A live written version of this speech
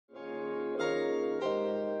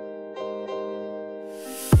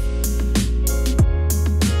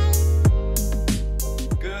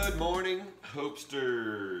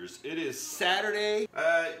Hopesters. It is Saturday.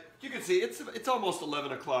 You can see it's almost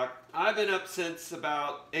 11 o'clock. I've been up since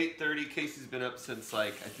about 8:30. Kacy's been up since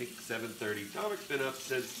like I think 7:30. Damek's been up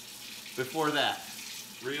since before that,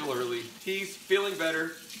 real early. He's feeling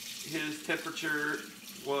better. His temperature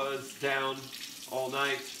was down all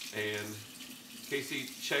night, and Kacy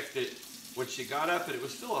checked it when she got up, and it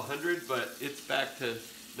was still 100, but it's back to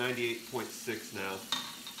 98.6 now.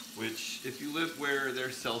 Which, if you live where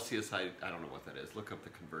there's Celsius, I don't know what that is. Look up the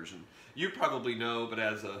conversion. You probably know, but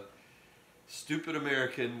as a stupid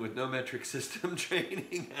American with no metric system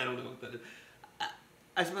training, I don't know what that is.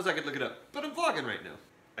 I suppose I could look it up, but I'm vlogging right now.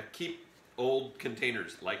 I keep old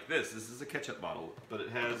containers like this. This is a ketchup bottle, but it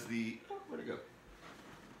has the, oh, where'd it go?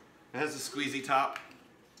 It has a squeezy top.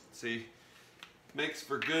 See, makes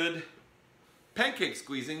for good pancake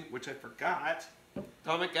squeezing, which I forgot.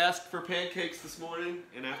 Damek asked for pancakes this morning,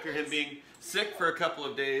 and after him being sick for a couple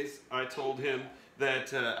of days, I told him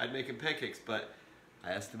that I'd make him pancakes, but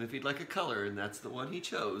I asked him if he'd like a color, and that's the one he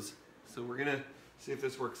chose. So we're gonna see if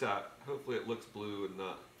this works out. Hopefully it looks blue and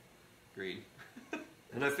not green.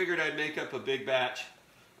 And I figured I'd make up a big batch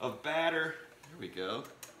of batter. There we go.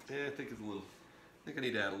 Yeah, I think it's a little, I think I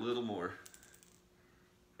need to add a little more.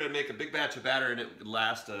 I'd make a big batch of batter, and it would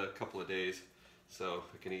last a couple of days. So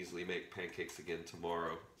I can easily make pancakes again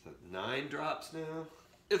tomorrow. Is that 9 drops now?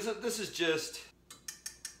 This is just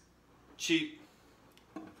cheap,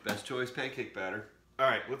 best choice pancake batter. All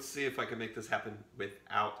right, let's see if I can make this happen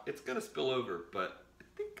without, it's gonna spill over, but I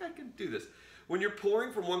think I can do this. When you're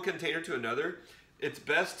pouring from one container to another, it's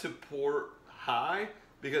best to pour high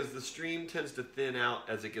because the stream tends to thin out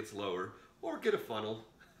as it gets lower, or get a funnel.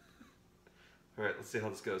 All right, let's see how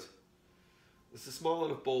this goes. This is a small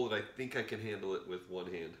enough bowl that I think I can handle it with one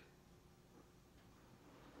hand.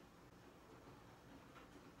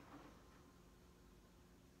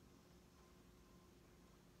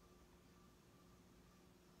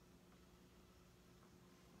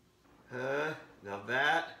 Now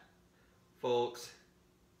that, folks,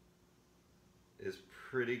 is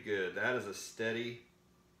pretty good. That is a steady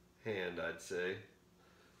hand, I'd say.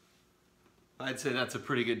 I'd say that's a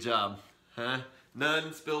pretty good job, huh?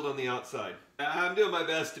 None spilled on the outside. I'm doing my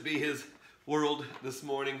best to be his world this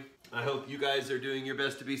morning. I hope you guys are doing your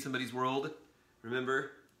best to be somebody's world.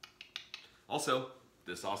 Remember, also,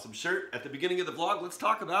 this awesome shirt at the beginning of the vlog, let's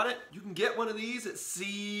talk about it. You can get one of these at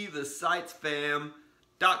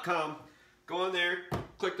seethesitesfam.com. Go on there,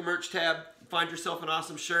 click the merch tab, find yourself an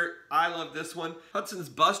awesome shirt. I love this one. Hudson's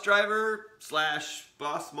bus driver /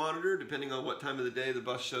 bus monitor, depending on what time of the day the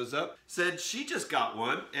bus shows up, said she just got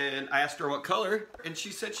one, and I asked her what color, and she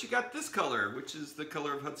said she got this color, which is the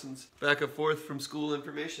color of Hudson's back and forth from school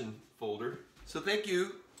information folder. So thank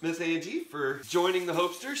you, Miss Angie, for joining the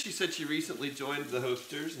Hopesters. She said she recently joined the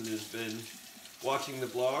Hopesters and has been watching the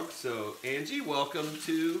vlog. So Angie, welcome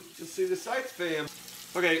to See the Sites fam.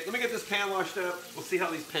 Okay, let me get this pan washed up. We'll see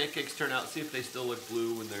how these pancakes turn out. See if they still look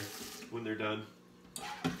blue when they're done.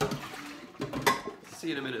 See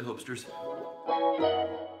you in a minute, Hopesters.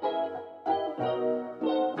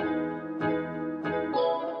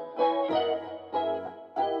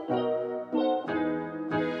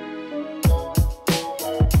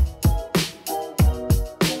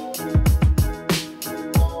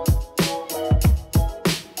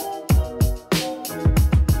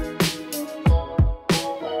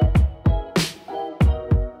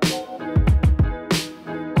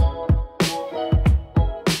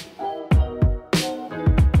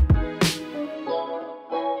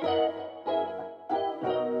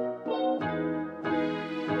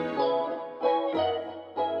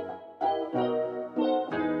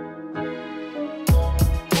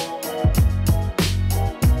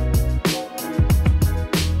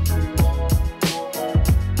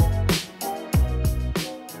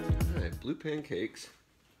 Pancakes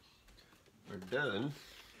are done,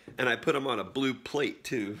 and I put them on a blue plate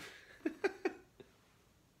too. I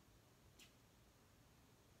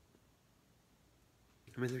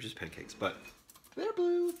mean, they're just pancakes, but they're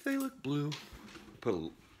blue. They look blue.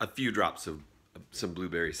 Put a few drops of some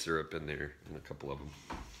blueberry syrup in there, and a couple of them.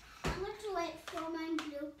 I want to wait for my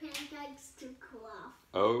blue pancakes to cool off.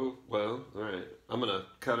 Oh, well, all right. I'm gonna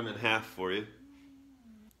cut them in half for you.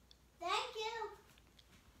 Thank you.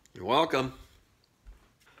 You're welcome.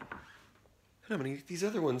 And I'm gonna eat these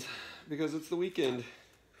other ones because it's the weekend.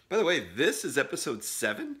 By the way, this is episode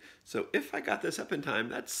 7, so if I got this up in time,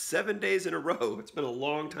 that's 7 days in a row. It's been a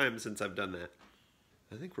long time since I've done that.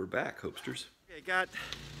 I think we're back, Hopesters. Okay, got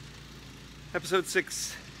episode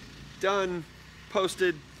 6 done,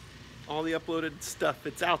 posted, all the uploaded stuff.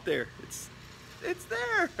 It's out there. It's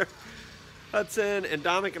there. Hudsyn and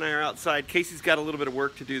Damek and I are outside. Kacy's got a little bit of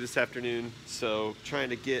work to do this afternoon, so trying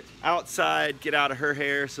to get outside, get out of her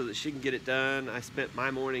hair so that she can get it done. I spent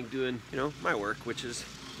my morning doing, you know, my work, which is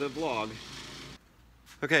the vlog.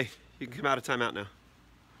 Okay, you can come out of timeout now.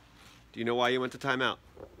 Do you know why you went to timeout?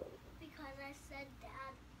 Because I said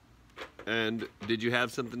Dad. And did you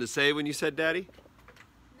have something to say when you said Daddy?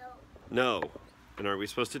 No. No. And are we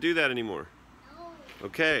supposed to do that anymore? No.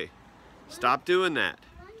 Okay. Stop doing that.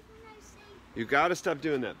 When can I say? You gotta stop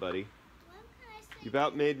doing that, buddy. When can I say? You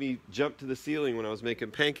about made me jump to the ceiling when I was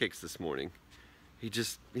making pancakes this morning. He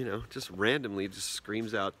just, you know, just randomly just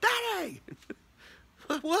screams out, Daddy!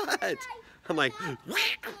 What? I'm like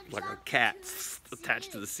a cat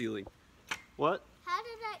attached to the ceiling. What? How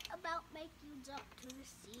did I about make you jump to the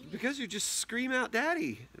ceiling? Because you just scream out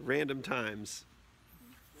Daddy at random times,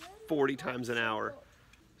 40 times an hour.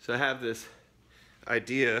 So I have this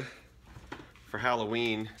idea for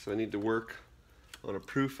Halloween, so I need to work on a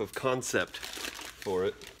proof of concept for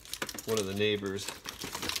it. One of the neighbors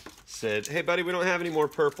said, hey buddy, we don't have any more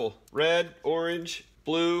purple. Red, orange,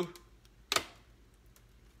 blue.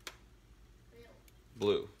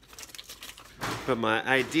 Blue. But my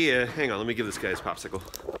idea, hang on, let me give this guy his popsicle.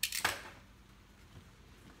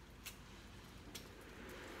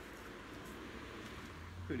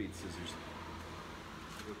 Who needs scissors?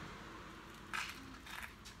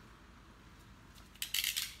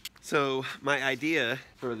 So my idea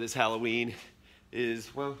for this Halloween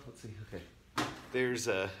is, well, let's see, okay. There's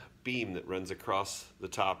a beam that runs across the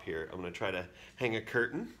top here. I'm gonna try to hang a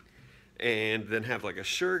curtain and then have like a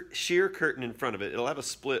sheer curtain in front of it. It'll have a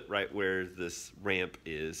split right where this ramp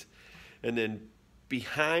is. And then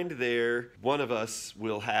behind there, one of us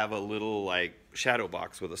will have a little like shadow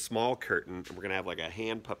box with a small curtain, and we're gonna have like a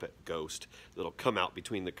hand puppet ghost that'll come out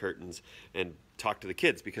between the curtains and talk to the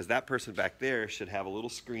kids, because that person back there should have a little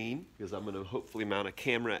screen, because I'm gonna hopefully mount a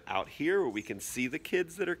camera out here where we can see the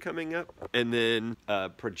kids that are coming up, and then a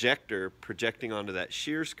projector projecting onto that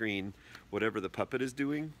sheer screen whatever the puppet is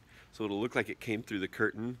doing. So it'll look like it came through the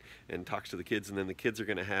curtain and talks to the kids, and then the kids are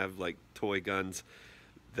gonna have like toy guns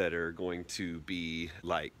that are going to be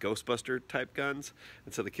like Ghostbuster type guns.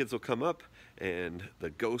 And so the kids will come up and the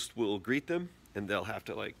ghost will greet them, and they'll have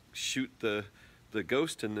to like shoot the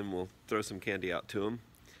ghost, and then we'll throw some candy out to them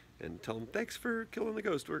and tell them thanks for killing the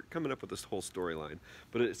ghost. We're coming up with this whole storyline.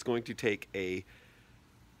 But it's going to take a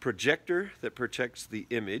projector that projects the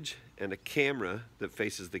image and a camera that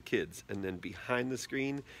faces the kids, and then behind the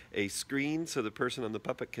screen a screen so the person on the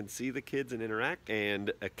puppet can see the kids and interact,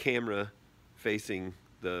 and a camera facing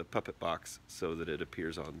the puppet box so that it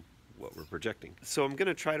appears on what we're projecting. So I'm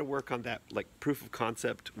gonna try to work on that like proof of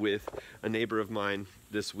concept with a neighbor of mine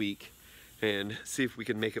this week and see if we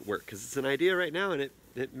can make it work, because it's an idea right now and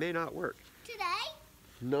it may not work. Today?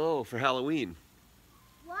 No, for Halloween.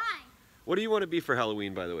 Why? What do you want to be for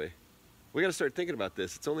Halloween, by the way? We gotta start thinking about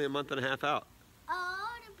this. It's only a month and a half out. I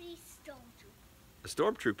want to be Stormtrooper. A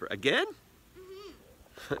stormtrooper again?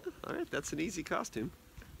 Mm-hmm. All right, that's an easy costume.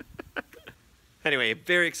 Anyway,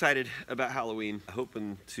 very excited about Halloween.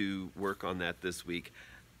 Hoping to work on that this week.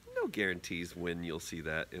 No guarantees when you'll see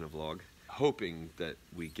that in a vlog. Hoping that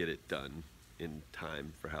we get it done in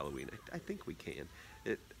time for Halloween. I think we can.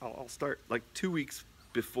 I'll start like 2 weeks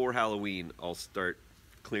before Halloween. I'll start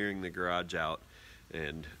clearing the garage out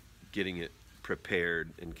and getting it prepared,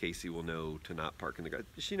 and Kacy will know to not park in the garage.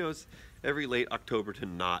 She knows every late October to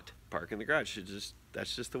not park in the garage.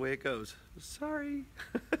 That's just the way it goes. Sorry.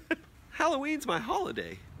 Halloween's my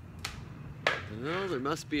holiday. Well, there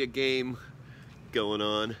must be a game going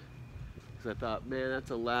on, because I thought, man,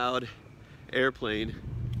 that's a loud airplane.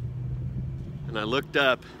 And I looked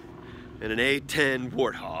up, and an A10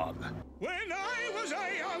 Warthog When I was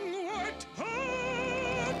a young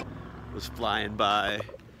warthog was flying by.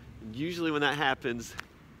 And usually when that happens,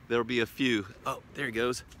 there'll be a few. Oh, there he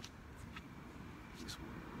goes. He's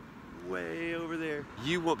way over there.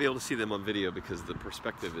 You won't be able to see them on video because the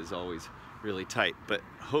perspective is always really tight, but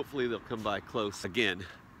hopefully they'll come by close again.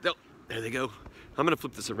 Oh, there they go. I'm gonna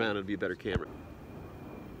flip this around, it'll be a better camera.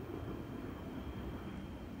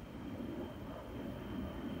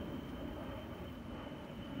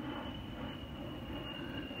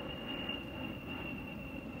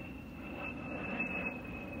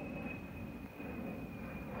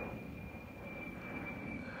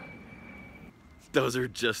 Those are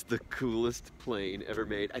just the coolest plane ever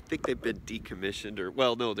made. I think they've been decommissioned, or,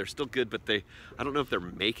 well, no, they're still good, but I don't know if they're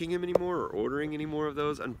making them anymore or ordering any more of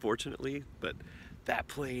those, unfortunately. But that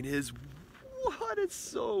plane is, what? It's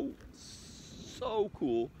so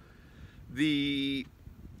cool. The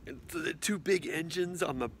two big engines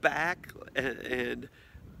on the back, and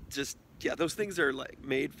just Yeah, those things are like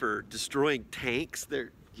made for destroying tanks.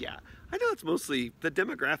 They're, yeah, I know it's mostly, the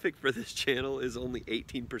demographic for this channel is only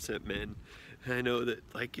 18% men. And I know that,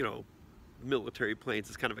 like, you know, military planes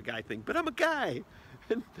is kind of a guy thing, but I'm a guy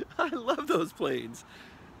and I love those planes.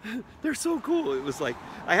 They're so cool. It was like,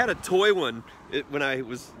 I had a toy one when I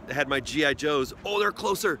had my G.I. Joes. Oh, they're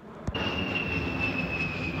closer. Hudsyn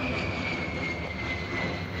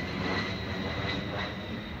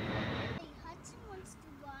wants to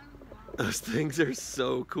go on a walk. Those things are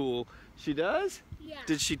so cool. She does? Yeah.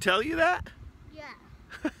 Did she tell you that? Yeah.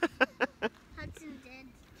 Hudsyn did.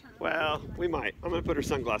 Well, we might. I'm gonna put her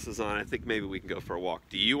sunglasses on. I think maybe we can go for a walk.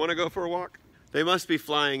 Do you want to go for a walk? They must be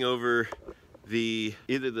flying over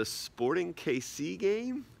either the Sporting KC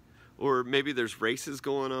game, or maybe there's races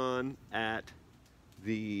going on at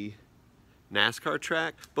the NASCAR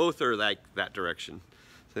track. Both are like that direction.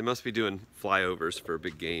 So they must be doing flyovers for a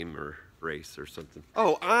big game or race or something.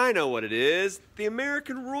 Oh, I know what it is. The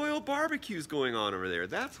American Royal Barbecue's going on over there.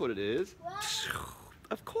 That's what it is. What?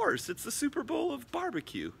 Of course, it's the Super Bowl of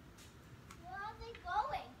barbecue. Where are they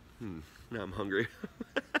going? Now I'm hungry.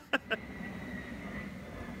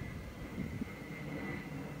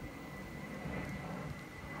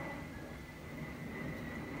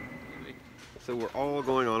 So we're all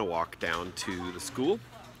going on a walk down to the school.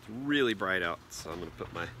 It's really bright out, so I'm gonna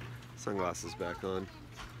put my sunglasses back on.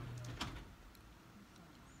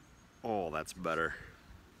 Oh, that's better.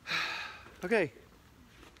 Okay.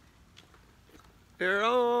 We're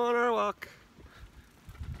on our walk.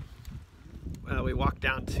 Well, we walked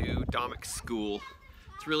down to Damek's school.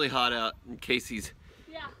 It's really hot out, and Kacy's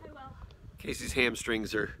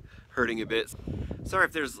hamstrings are hurting a bit. Sorry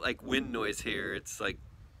if there's like wind noise here. It's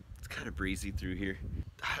kind of breezy through here.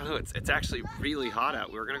 I don't know, it's actually really hot out.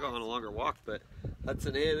 We were gonna go on a longer walk, but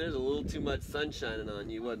Hudsyn, hey, there's a little too much sun shining on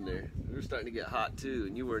you, wasn't there? We were starting to get hot too,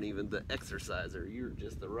 and you weren't even the exerciser, you were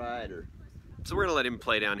just the rider. So we're gonna let him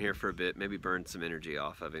play down here for a bit, maybe burn some energy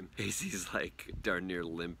off of him. Kacy's like darn near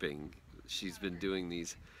limping. She's been doing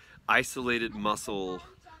these isolated muscle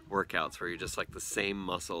workouts where you're just like the same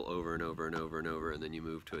muscle over and over and over and over, and then you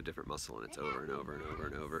move to a different muscle and it's over and over and over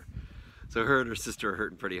and over. So her and her sister are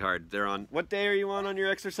hurting pretty hard. They're on, what day are you on your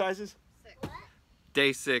exercises? 6.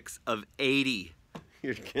 Day 6 of 80.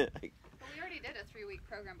 You're kidding. Well, we already did a 3-week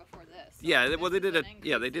program before this. So Yeah, well they this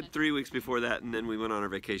did 3 weeks before that, and then we went on our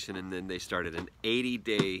vacation, and then they started an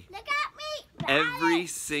 80-day Look at me. every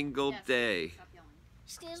single Yes, day. stop yelling.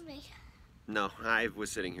 Excuse me. No, I was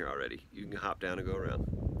sitting here already. You can hop down and go around.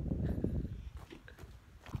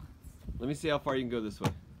 Let me see how far you can go this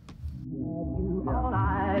way. All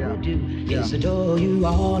I do is adore you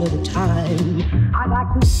all of the time. I like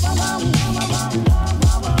to.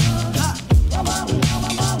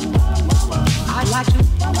 I like to.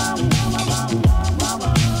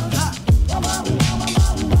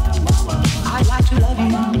 I like to love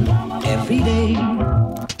you every day.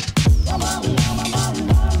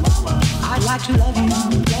 I like to love you,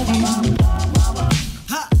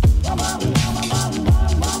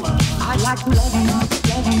 I like to love you,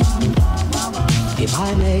 if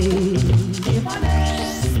I may, if I may.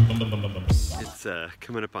 It's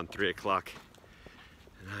coming up on 3 o'clock,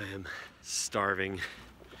 and I am starving,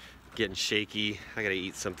 getting shaky. I gotta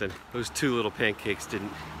eat something. Those 2 little pancakes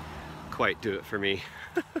didn't quite do it for me.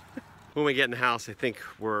 When we get in the house, I think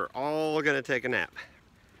we're all gonna take a nap.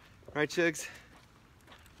 Right, Chugs?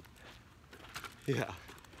 Yeah,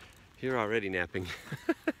 you're already napping.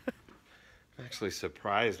 I'm actually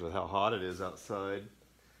surprised with how hot it is outside.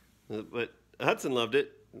 But Hudsyn loved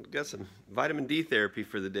it. Got some vitamin D therapy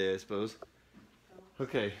for the day, I suppose.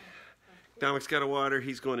 Okay, Damek's got a water.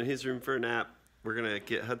 He's going to his room for a nap. We're gonna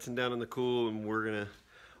get Hudsyn down in the cool, and we're gonna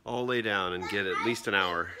all lay down and get at least an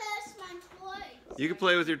hour. You can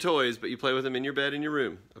play with your toys, but you play with them in your bed in your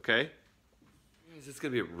room, okay? It's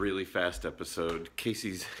gonna be a really fast episode.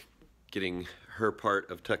 Kacy's getting her part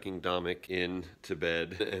of tucking Damek into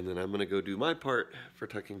bed, and then I'm gonna go do my part for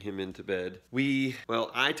tucking him into bed.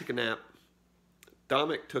 Well, I took a nap.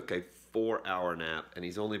 Damek took a 4-hour nap, and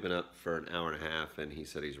he's only been up for an hour and a half, and he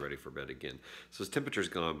said he's ready for bed again. So his temperature's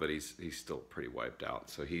gone, but he's still pretty wiped out.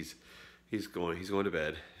 So he's going to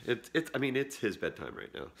bed. I mean, it's his bedtime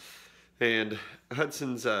right now. And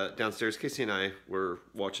Hudson's downstairs. Kacy and I were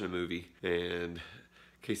watching a movie, and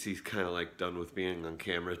Kacy's kind of like done with being on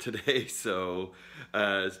camera today, so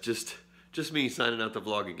it's just me signing out the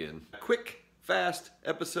vlog again. Quick, fast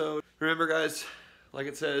episode. Remember, guys, like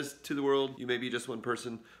it says, to the world, you may be just one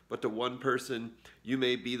person, but to one person, you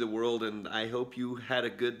may be the world, and I hope you had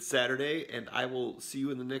a good Saturday, and I will see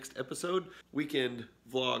you in the next episode. Weekend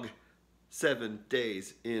vlog 7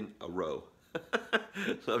 days in a row.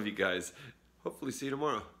 Love you guys. Hopefully see you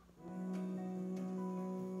tomorrow.